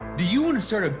Do you want to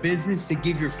start a business to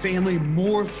give your family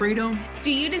more freedom?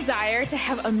 Do you desire to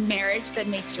have a marriage that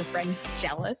makes your friends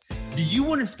jealous? Do you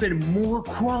want to spend more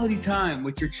quality time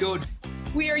with your children?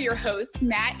 We are your hosts,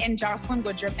 Matt and Jocelyn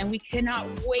Woodruff, and we cannot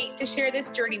wait to share this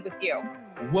journey with you.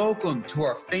 Welcome to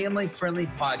our family-friendly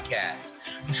podcast.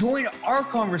 Join our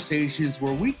conversations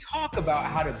where we talk about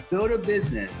how to build a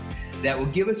business that will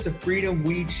give us the freedom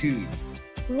we choose.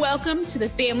 Welcome to the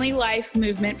Family Life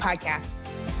Movement Podcast.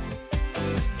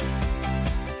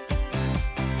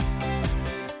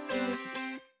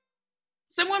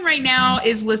 Someone right now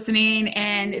is listening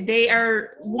and they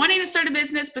are wanting to start a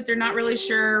business, but they're not really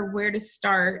sure where to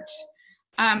start.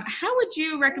 How would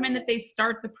you recommend that they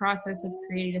start the process of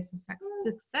creating a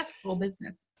successful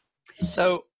business?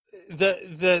 So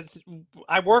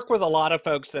I work with a lot of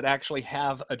folks that actually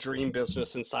have a dream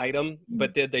business inside them,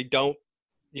 but they don't,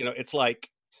 it's like,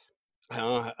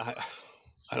 I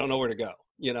don't know where to go.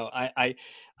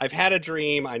 I've had a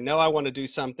dream. I know I want to do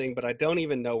something, but I don't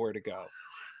even know where to go.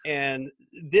 And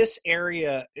this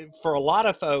area, for a lot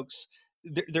of folks,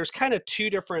 there's kind of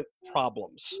two different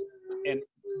problems, and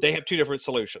they have two different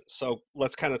solutions. So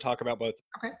let's kind of talk about both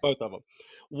of them.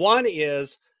 One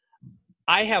is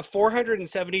I have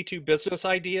 472 business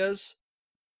ideas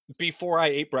before I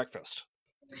ate breakfast.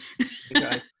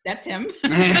 Okay. That's him.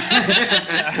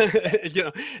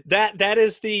 That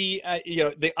is the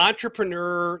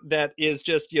entrepreneur that is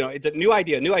just, it's a new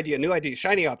idea,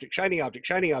 shiny object.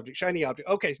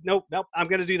 Okay, nope, I'm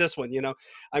going to do this one.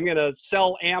 I'm going to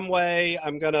sell Amway.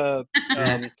 I'm going to,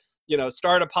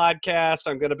 start a podcast.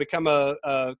 I'm going to become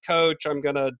a coach. I'm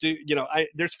going to do,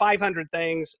 there's 500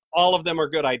 things. All of them are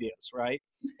good ideas, right?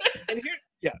 And here,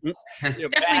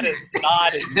 Matt is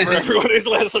nodding for everyone who's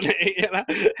listening.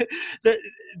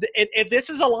 And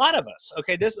this is a lot of us.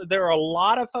 Okay, there are a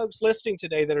lot of folks listening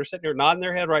today that are sitting here nodding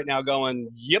their head right now, going,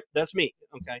 "Yep, that's me."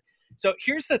 Okay, so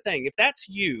here's the thing: if that's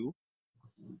you,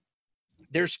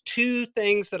 there's two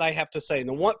things that I have to say. And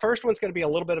the first one's going to be a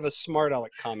little bit of a smart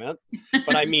aleck comment,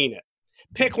 but I mean it.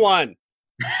 Pick one.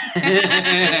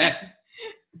 I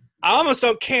almost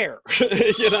don't care.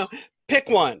 Pick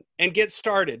one and get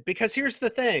started, because here's the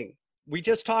thing. We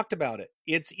just talked about it.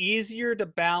 It's easier to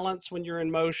balance when you're in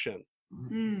motion.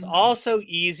 It's also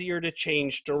easier to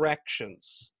change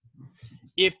directions.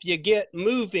 If you get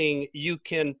moving, you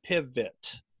can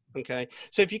pivot. Okay.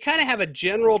 So if you kind of have a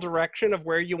general direction of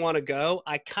where you want to go,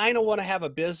 I kind of want to have a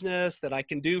business that I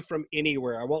can do from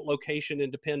anywhere. I want location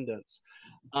independence.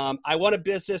 I want a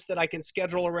business that I can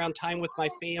schedule around time with my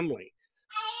family.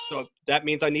 So that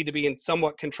means I need to be in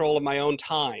somewhat control of my own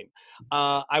time.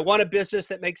 I want a business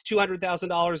that makes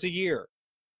 $200,000 a year.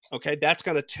 Okay, that's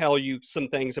going to tell you some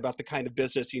things about the kind of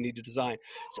business you need to design.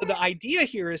 So the idea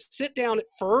here is sit down at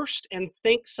first and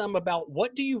think some about,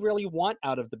 what do you really want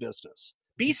out of the business?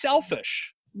 Be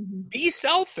selfish. Be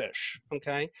selfish.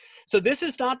 Okay. So this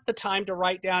is not the time to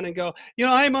write down and go,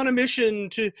 I'm on a mission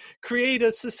to create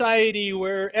a society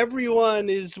where everyone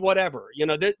is whatever.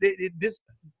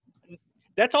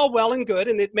 That's all well and good,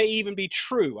 and it may even be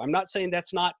true. I'm not saying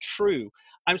that's not true.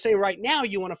 I'm saying right now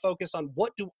you want to focus on,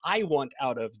 what do I want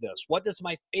out of this? What does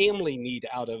my family need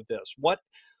out of this? What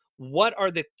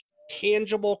are the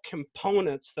tangible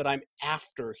components that I'm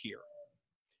after here?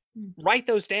 Write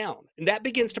those down, and that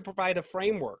begins to provide a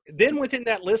framework. Then within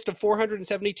that list of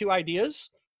 472 ideas,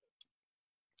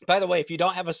 by the way, if you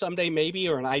don't have a Someday Maybe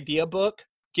or an idea book,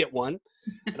 get one.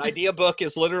 An idea book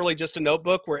is literally just a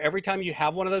notebook where every time you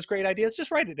have one of those great ideas, just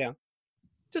write it down.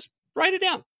 Just write it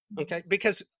down, okay?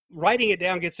 Because writing it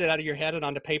down gets it out of your head and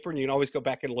onto paper, and you can always go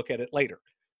back and look at it later.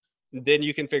 Then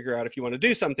you can figure out if you want to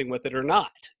do something with it or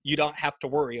not. You don't have to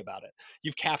worry about it.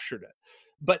 You've captured it.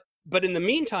 But in the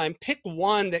meantime, pick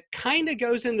one that kind of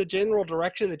goes in the general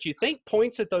direction that you think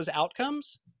points at those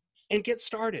outcomes, and get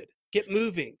started. Get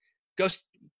moving. Go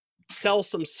sell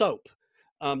some soap.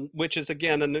 Which is,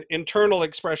 again, an internal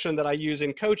expression that I use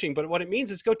in coaching. But what it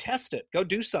means is go test it. Go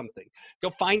do something.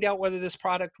 Go find out whether this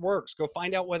product works. Go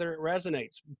find out whether it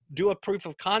resonates. Do a proof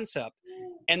of concept,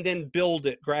 and then build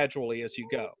it gradually as you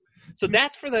go. So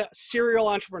that's for the serial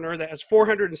entrepreneur that has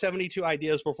 472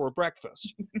 ideas before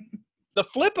breakfast. The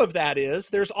flip of that is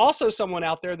there's also someone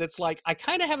out there that's like, I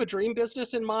kind of have a dream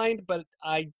business in mind, but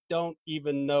I don't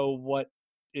even know what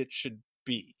it should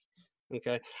be.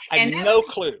 Okay. I have no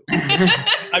clue.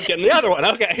 I'm getting the other one.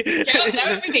 Okay. Yeah, that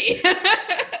would be me.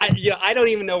 I don't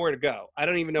even know where to go. I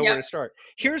don't even know where to start.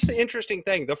 Here's the interesting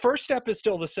thing. The first step is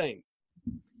still the same.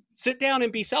 Sit down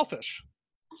and be selfish.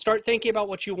 Start thinking about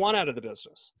what you want out of the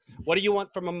business. What do you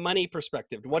want from a money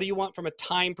perspective? What do you want from a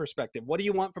time perspective? What do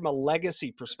you want from a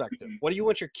legacy perspective? What do you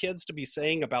want your kids to be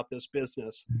saying about this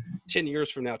business 10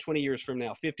 years from now, 20 years from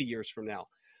now, 50 years from now?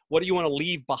 What do you want to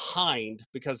leave behind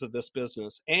because of this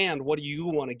business? And what do you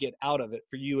want to get out of it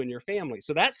for you and your family?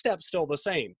 So that step's still the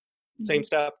same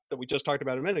step that we just talked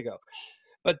about a minute ago.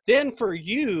 But then for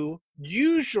you,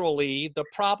 usually the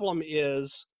problem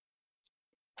is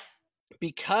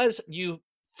because you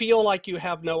feel like you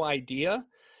have no idea,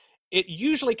 it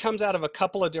usually comes out of a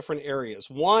couple of different areas.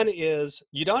 One is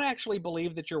you don't actually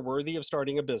believe that you're worthy of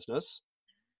starting a business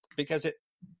because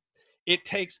it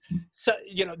takes, so,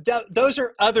 you know, those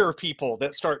are other people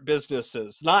that start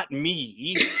businesses, not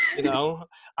me. You know,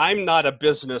 I'm not a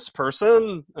business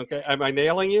person. Okay. Am I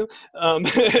nailing you? Oh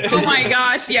my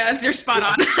gosh. Yes, you're spot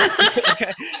on.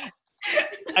 Okay.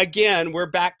 Again, we're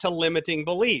back to limiting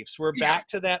beliefs. We're back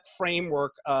to that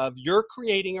framework of you're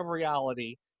creating a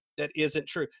reality that isn't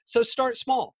true. So start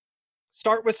small.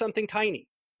 Start with something tiny.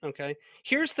 Okay.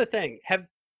 Here's the thing.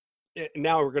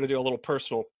 Now we're going to do a little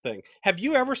personal thing. Have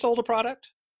you ever sold a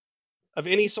product of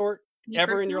any sort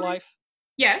ever in your life?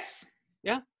 Yes.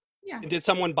 Yeah. Yeah. Did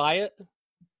someone buy it?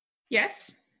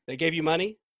 Yes. They gave you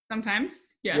money? Sometimes.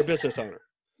 Yeah. You're a business owner.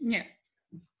 Yeah.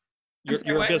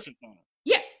 You're a business owner.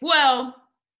 Yeah. Well,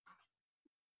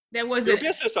 that wasn't. You're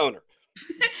a business owner.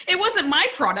 It wasn't my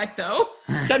product though.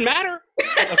 Doesn't matter.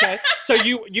 Okay. So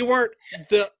you weren't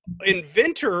the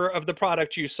inventor of the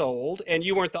product you sold, and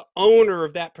you weren't the owner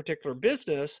of that particular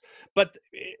business. But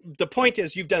the point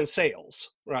is you've done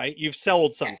sales, right? You've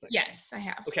sold something. Yes, I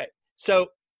have. Okay. So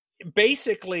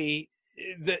basically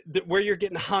where you're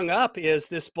getting hung up is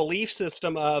this belief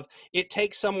system of it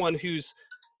takes someone who's,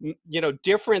 you know,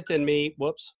 different than me.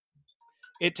 Whoops.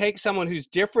 It takes someone who's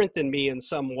different than me in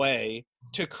some way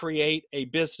to create a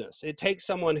business. It takes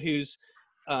someone who's,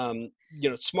 you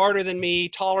know, smarter than me,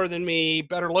 taller than me,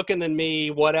 better looking than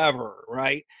me, whatever,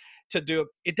 right? To do it.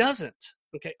 It doesn't.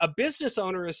 Okay. A business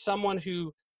owner is someone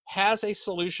who has a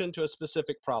solution to a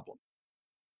specific problem.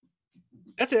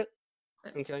 That's it.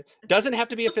 Okay. Doesn't have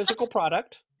to be a physical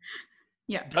product.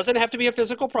 Yeah. Doesn't have to be a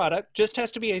physical product. Just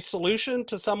has to be a solution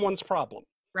to someone's problem.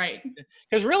 Right.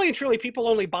 Because really and truly, people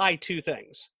only buy two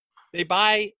things. They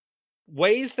buy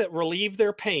ways that relieve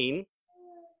their pain,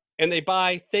 and they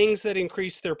buy things that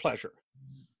increase their pleasure.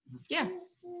 Yeah.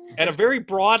 At a very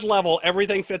broad level,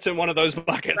 everything fits in one of those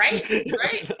buckets. Right.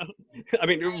 Right. I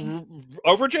mean,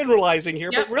 overgeneralizing here,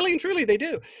 but really and truly they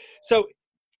do. So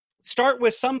start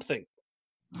with something,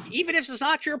 even if it's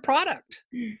not your product.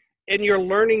 And you're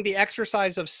learning the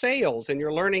exercise of sales, and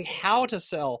you're learning how to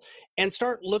sell, and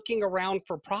start looking around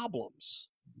for problems.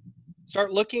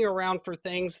 Start looking around for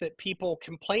things that people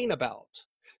complain about.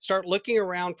 Start looking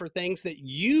around for things that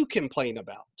you complain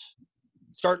about.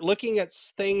 Start looking at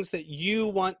things that you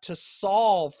want to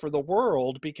solve for the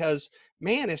world, because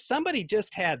man, if somebody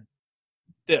just had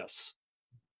this,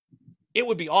 it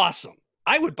would be awesome.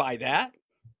 I would buy that.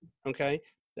 Okay.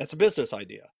 That's a business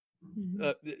idea.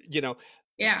 You know,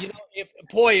 yeah. You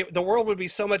know, the world would be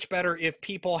so much better if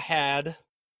people had,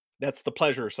 that's the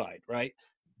pleasure side, right?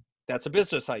 That's a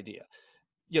business idea.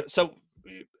 You know, so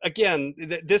again,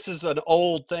 this is an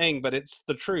old thing, but it's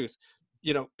the truth.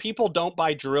 You know, people don't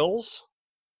buy drills.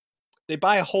 They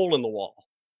buy a hole in the wall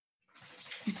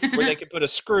where they can put a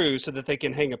screw so that they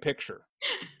can hang a picture.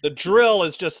 The drill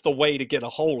is just the way to get a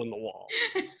hole in the wall.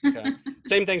 Okay?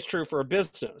 Same thing's true for a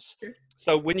business.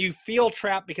 So when you feel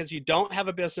trapped because you don't have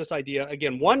a business idea,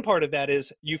 again, one part of that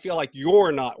is you feel like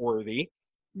you're not worthy.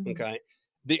 Okay.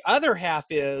 The other half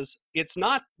is it's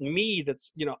not me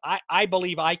that's, you know, I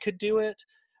believe I could do it,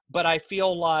 but I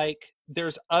feel like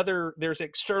there's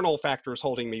external factors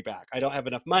holding me back. I don't have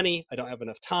enough money. I don't have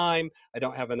enough time. I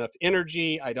don't have enough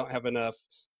energy. I don't have enough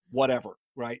whatever,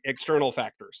 right? External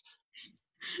factors.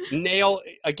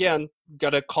 Again,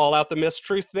 got to call out the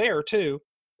mistruth there too.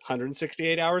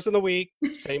 168 hours in the week,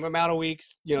 same amount of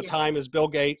weeks, you know, time as Bill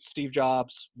Gates, Steve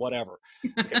Jobs, whatever.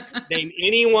 Okay. Name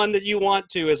anyone that you want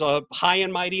to as a high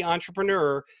and mighty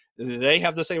entrepreneur. They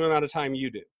have the same amount of time you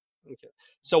do. Okay.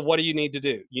 So what do you need to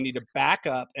do? You need to back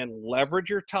up and leverage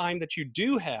your time that you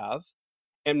do have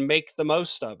and make the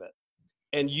most of it.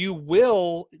 And you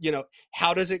will, you know,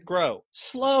 how does it grow?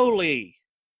 Slowly.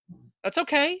 That's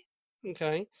okay.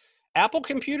 Okay. Apple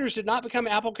computers did not become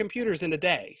Apple computers in a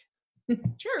day.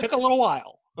 Sure. Took a little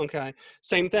while. Okay.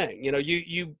 Same thing. You know,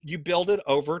 you build it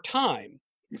over time,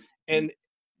 and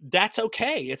that's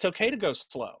okay. It's okay to go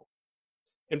slow.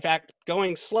 In fact,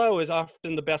 going slow is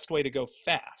often the best way to go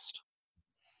fast,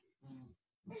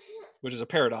 which is a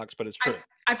paradox, but it's true.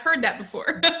 I've heard that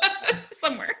before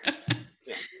somewhere.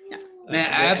 Yeah.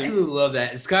 Man, I absolutely love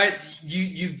that. Scott,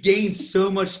 you've gained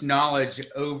so much knowledge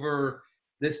over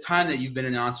this time that you've been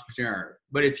an entrepreneur.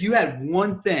 But if you had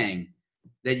one thing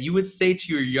that you would say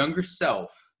to your younger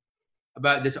self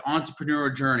about this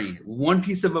entrepreneurial journey, one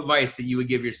piece of advice that you would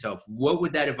give yourself, what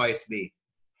would that advice be?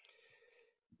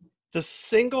 The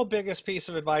single biggest piece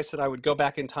of advice that I would go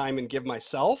back in time and give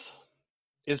myself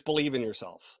is believe in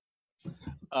yourself.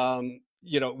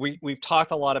 We've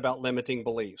talked a lot about limiting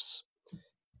beliefs.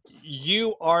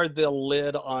 You are the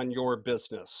lid on your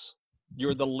business.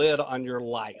 You're the lid on your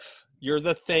life. You're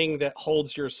the thing that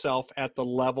holds yourself at the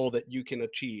level that you can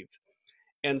achieve.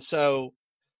 And so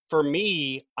for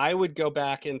me, I would go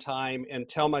back in time and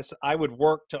tell myself, I would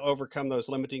work to overcome those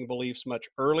limiting beliefs much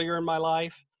earlier in my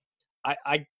life.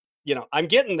 I'm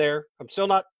getting there. I'm still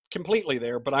not completely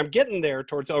there, but I'm getting there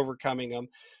towards overcoming them.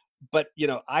 But,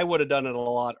 I would have done it a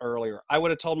lot earlier. I would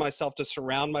have told myself to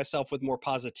surround myself with more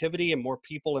positivity and more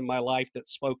people in my life that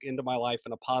spoke into my life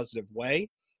in a positive way.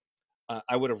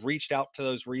 I would have reached out to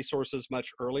those resources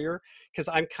much earlier, because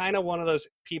I'm kind of one of those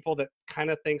people that kind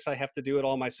of thinks I have to do it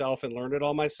all myself and learn it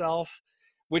all myself,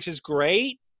 which is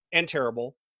great and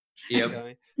terrible. Yep.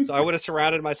 Okay. So I would have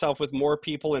surrounded myself with more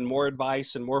people and more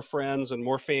advice and more friends and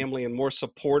more family and more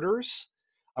supporters.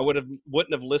 I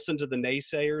wouldn't have listened to the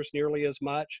naysayers nearly as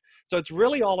much. So it's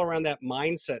really all around that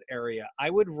mindset area. I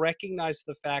would recognize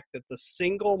the fact that the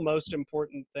single most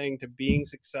important thing to being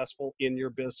successful in your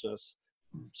business,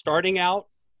 starting out,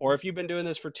 or if you've been doing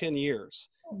this for 10 years,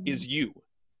 is you.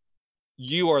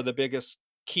 You are the biggest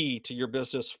key to your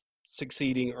business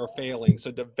succeeding or failing.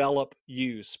 So develop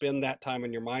you. Spend that time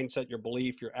on your mindset, your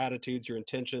belief, your attitudes, your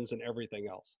intentions, and everything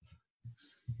else.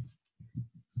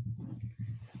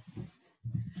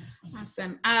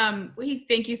 Awesome. We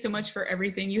thank you so much for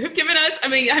everything you have given us. I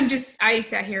mean, I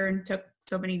sat here and took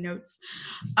so many notes.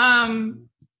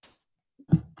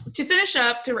 To finish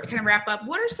up, to kind of wrap up,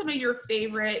 what are some of your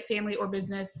favorite family or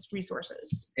business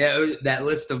resources? Yeah, that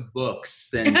list of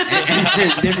books and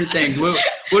different things.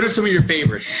 What are some of your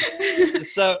favorites?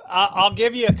 So I'll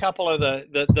give you a couple of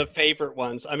the favorite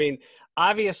ones. I mean,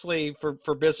 obviously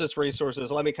for business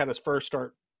resources, let me kind of first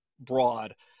start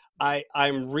broad.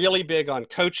 I'm really big on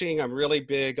coaching. I'm really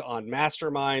big on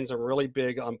masterminds. I'm really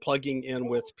big on plugging in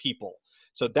with people.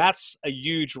 So that's a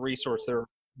huge resource. There are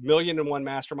 1,000,001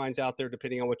 masterminds out there,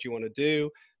 depending on what you want to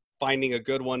do. Finding a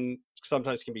good one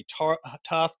sometimes can be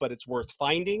tough, but it's worth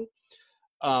finding.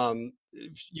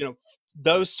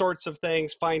 Those sorts of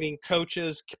things, finding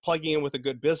coaches, plugging in with a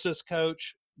good business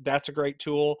coach, that's a great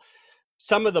tool.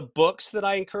 Some of the books that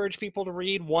I encourage people to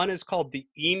read, one is called The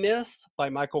E-Myth by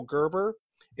Michael Gerber.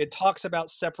 It talks about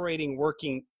separating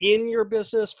working in your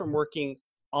business from working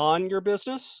on your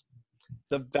business.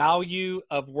 The value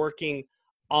of working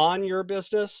on your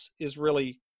business is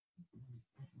really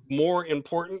more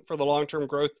important for the long-term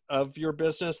growth of your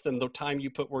business than the time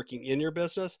you put working in your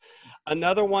business.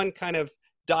 Another one, kind of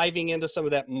diving into some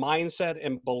of that mindset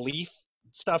and belief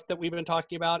stuff that we've been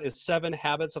talking about, is 7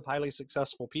 Habits of Highly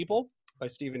Successful People by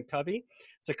Stephen Covey.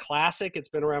 It's a classic. It's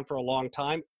been around for a long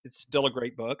time. It's still a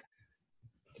great book.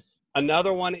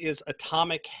 Another one is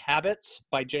Atomic Habits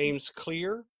by James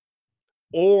Clear,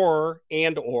 or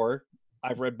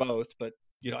I've read both, but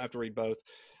you don't have to read both.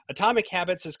 Atomic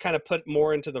Habits is kind of put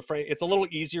more into the frame. It's a little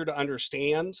easier to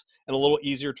understand and a little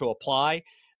easier to apply.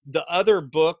 The other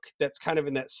book that's kind of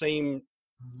in that same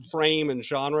frame and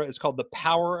genre is called The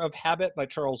Power of Habit by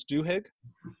Charles Duhigg.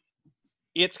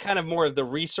 It's kind of more of the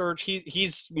research.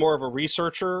 He's more of a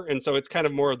researcher, and so it's kind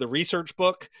of more of the research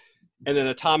book. And then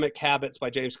Atomic Habits by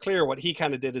James Clear, what he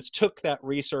kind of did is took that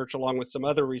research along with some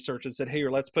other research and said, hey,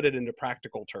 let's put it into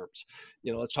practical terms.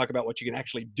 Let's talk about what you can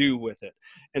actually do with it.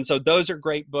 And so those are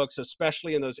great books,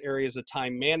 especially in those areas of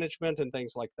time management and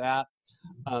things like that.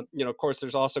 Of course,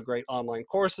 there's also great online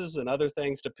courses and other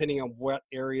things depending on what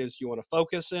areas you want to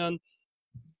focus in.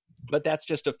 But that's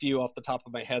just a few off the top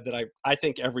of my head that I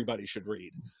think everybody should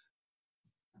read.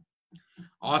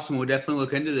 Awesome. We'll definitely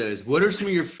look into those. What are some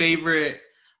of your favorite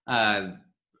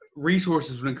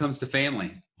resources when it comes to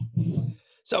family?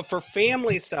 So for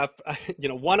family stuff,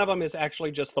 one of them is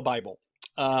actually just the Bible.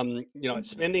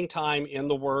 Spending time in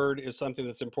the Word is something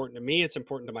that's important to me. It's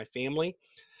important to my family.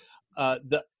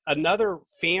 Another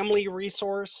family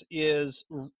resource is,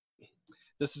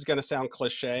 this is going to sound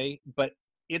cliche, but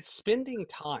it's spending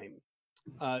time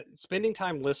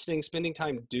listening, spending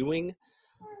time doing.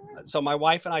 So my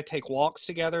wife and I take walks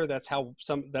together. That's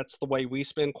the way we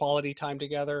spend quality time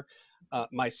together.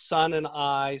 My son and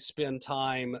I spend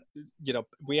time,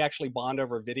 we actually bond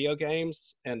over video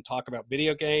games and talk about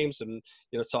video games. And,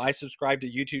 so I subscribe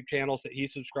to YouTube channels that he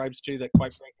subscribes to that,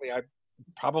 quite frankly, I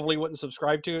probably wouldn't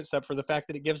subscribe to, except for the fact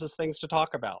that it gives us things to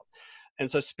talk about. And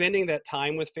so spending that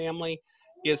time with family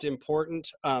is important.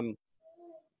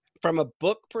 From a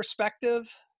book perspective,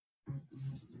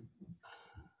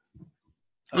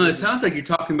 it sounds like you're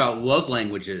talking about love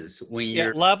languages when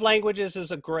you're. Yeah, love languages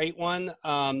is a great one.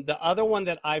 The other one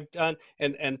that I've done,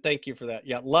 and thank you for that.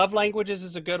 Yeah, love languages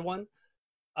is a good one.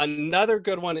 Another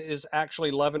good one is actually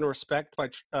Love and Respect by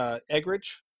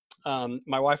Eggridge.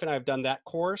 My wife and I have done that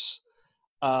course.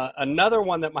 Another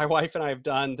one that my wife and I have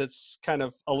done that's kind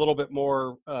of a little bit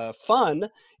more fun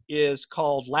is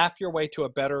called Laugh Your Way to a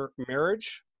Better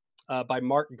Marriage by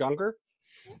Mark Gungor.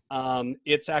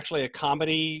 It's actually a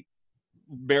comedy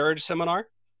marriage seminar.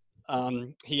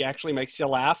 He actually makes you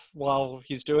laugh while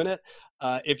he's doing it.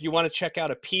 If you want to check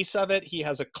out a piece of it, he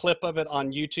has a clip of it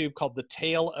on YouTube called The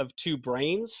Tale of Two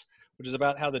Brains, which is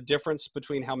about how the difference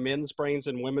between how men's brains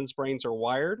and women's brains are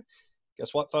wired.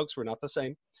 Guess what, folks? We're not the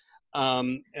same.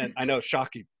 And I know,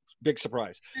 shocking, big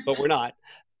surprise, but we're not.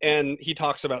 And he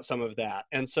talks about some of that.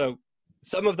 And so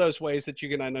some of those ways that you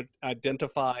can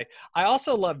identify. I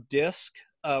also love DISC,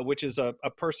 which is a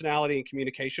personality and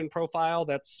communication profile.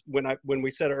 That's when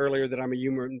we said earlier that I'm a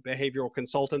human behavioral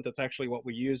consultant, that's actually what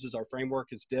we use as our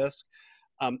framework is DISC.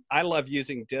 I love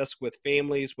using DISC with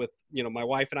families, with, my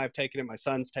wife and I have taken it, my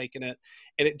son's taken it,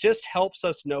 and it just helps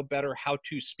us know better how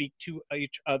to speak to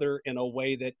each other in a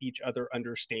way that each other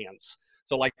understands.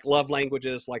 So like love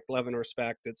languages, like love and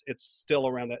respect, it's still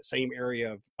around that same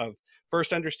area of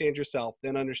first understand yourself,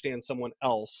 then understand someone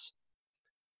else,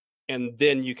 and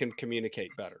then you can communicate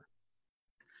better.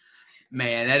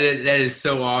 Man, that is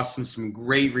so awesome. Some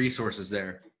great resources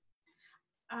there.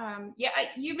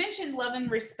 You mentioned Love and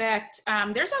Respect.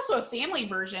 There's also a family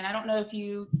version. I don't know if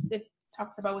it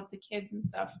talks about with the kids and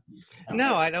stuff.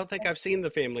 No, I don't think I've seen the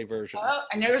family version. Oh,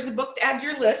 I know there's a book to add to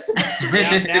your list.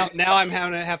 now I'm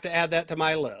having to have to add that to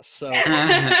my list. So,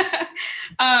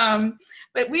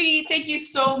 but we thank you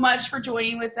so much for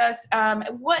joining with us.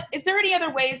 What is there any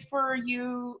other ways for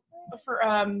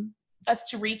us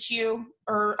to reach you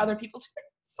or other people to?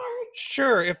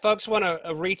 Sure. If folks want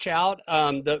to reach out,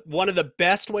 one of the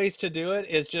best ways to do it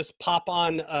is just pop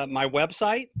on my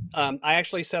website. I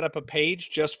actually set up a page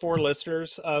just for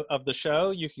listeners of the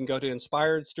show. You can go to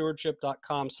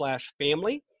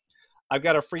inspiredstewardship.com/family. I've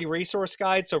got a free resource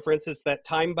guide. So for instance, that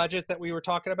time budget that we were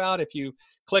talking about, if you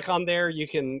click on there, you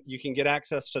can get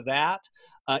access to that.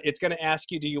 It's going to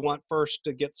ask you, do you want first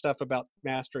to get stuff about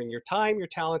mastering your time, your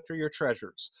talent, or your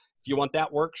treasures? If you want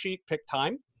that worksheet, pick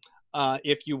time.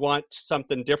 If you want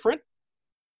something different,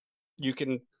 you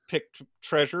can pick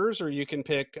treasures or you can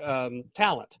pick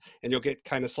talent, and you'll get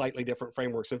kind of slightly different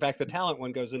frameworks. In fact, the talent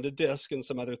one goes into DISC and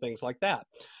some other things like that.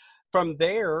 From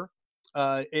there,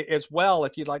 as well,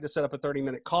 if you'd like to set up a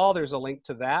 30-minute call, there's a link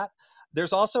to that.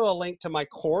 There's also a link to my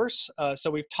course. So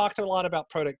we've talked a lot about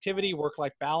productivity,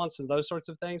 work-life balance, and those sorts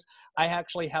of things. I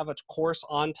actually have a course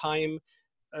on time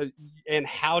and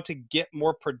how to get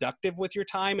more productive with your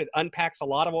time. It unpacks a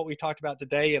lot of what we talked about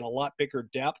today in a lot bigger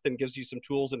depth and gives you some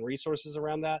tools and resources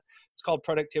around that. It's called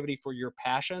Productivity for Your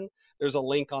Passion. There's a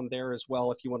link on there as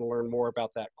well if you want to learn more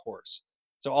about that course.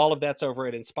 So all of that's over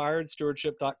at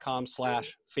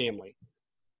inspiredstewardship.com/family.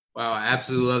 Wow, I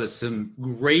absolutely love it. Some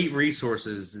great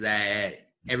resources that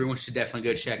everyone should definitely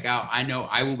go check out. I know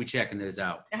I will be checking those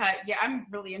out. Yeah, I'm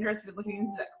really interested in looking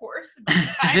into that course.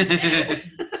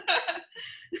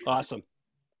 Awesome.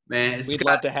 Man, we'd Scott,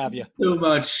 love to have you. So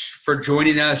much for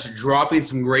joining us, dropping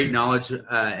some great knowledge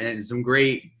and some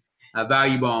great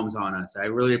value bombs on us. I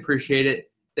really appreciate it.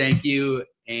 Thank you.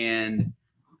 And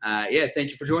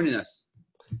thank you for joining us.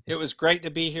 It was great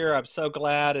to be here. I'm so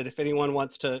glad. And if anyone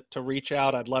wants to reach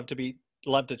out, I'd love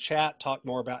to chat, talk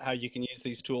more about how you can use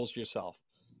these tools yourself.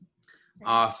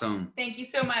 Awesome. Thank you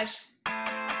so much.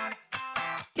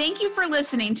 Thank you for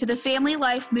listening to the Family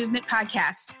Life Movement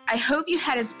podcast. I hope you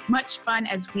had as much fun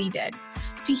as we did.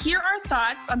 To hear our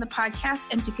thoughts on the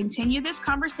podcast and to continue this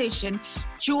conversation,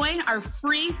 join our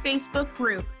free Facebook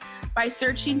group by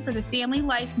searching for the Family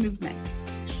Life Movement.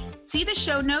 See the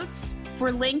show notes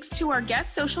for links to our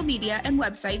guest social media and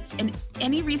websites, and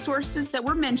any resources that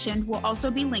were mentioned will also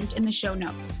be linked in the show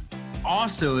notes.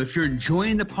 Also, if you're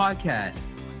enjoying the podcast,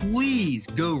 please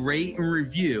go rate and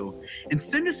review and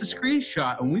send us a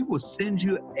screenshot, and we will send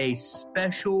you a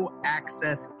special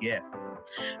access gift.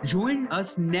 Join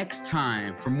us next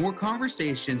time for more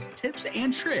conversations, tips,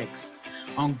 and tricks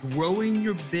on growing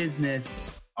your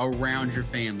business around your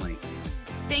family.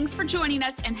 Thanks for joining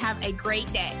us and have a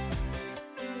great day.